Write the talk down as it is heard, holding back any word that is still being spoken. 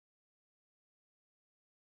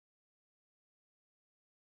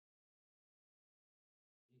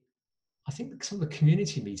I think some of the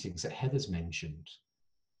community meetings that Heather's mentioned,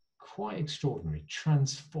 quite extraordinary,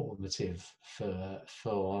 transformative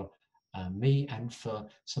for me and for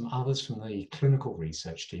some others from the clinical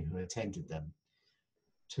research team who attended them,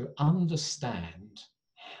 to understand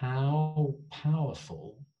how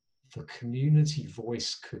powerful the community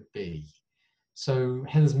voice could be. So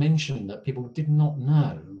Heather's mentioned that people did not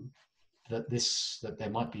know that there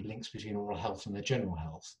might be links between oral health and their general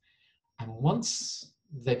health. And once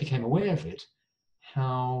they became aware of it,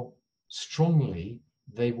 how strongly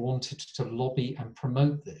they wanted to lobby and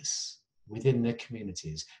promote this within their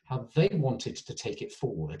communities, how they wanted to take it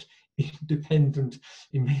forward, independent,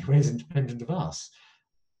 in many ways independent of us.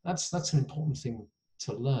 That's an important thing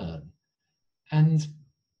to learn. And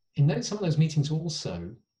in some of those meetings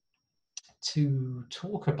also, to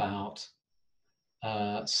talk about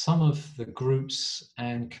some of the groups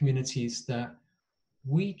and communities that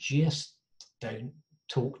we just don't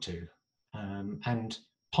talk to. And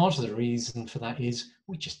part of the reason for that is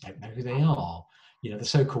we just don't know who they are. You know, the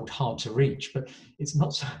so-called hard to reach, but it's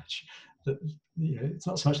not so much that, you know, it's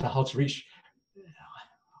not so much they're hard to reach.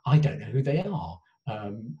 I don't know who they are.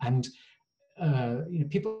 And you know,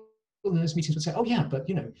 people in those meetings would say, oh yeah, but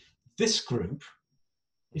you know, this group,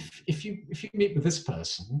 if you meet with this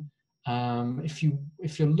person, if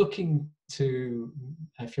you're looking to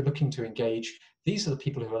engage, these are the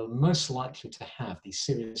people who are most likely to have these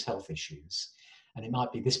serious health issues, and it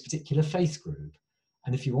might be this particular faith group.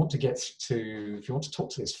 And if you want to talk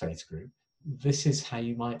to this faith group, this is how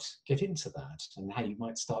you might get into that, and how you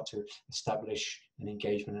might start to establish an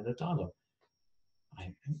engagement and a dialogue.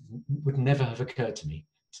 It would never have occurred to me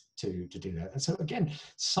to do that. And so again,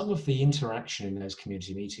 some of the interaction in those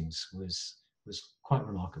community meetings was quite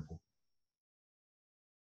remarkable.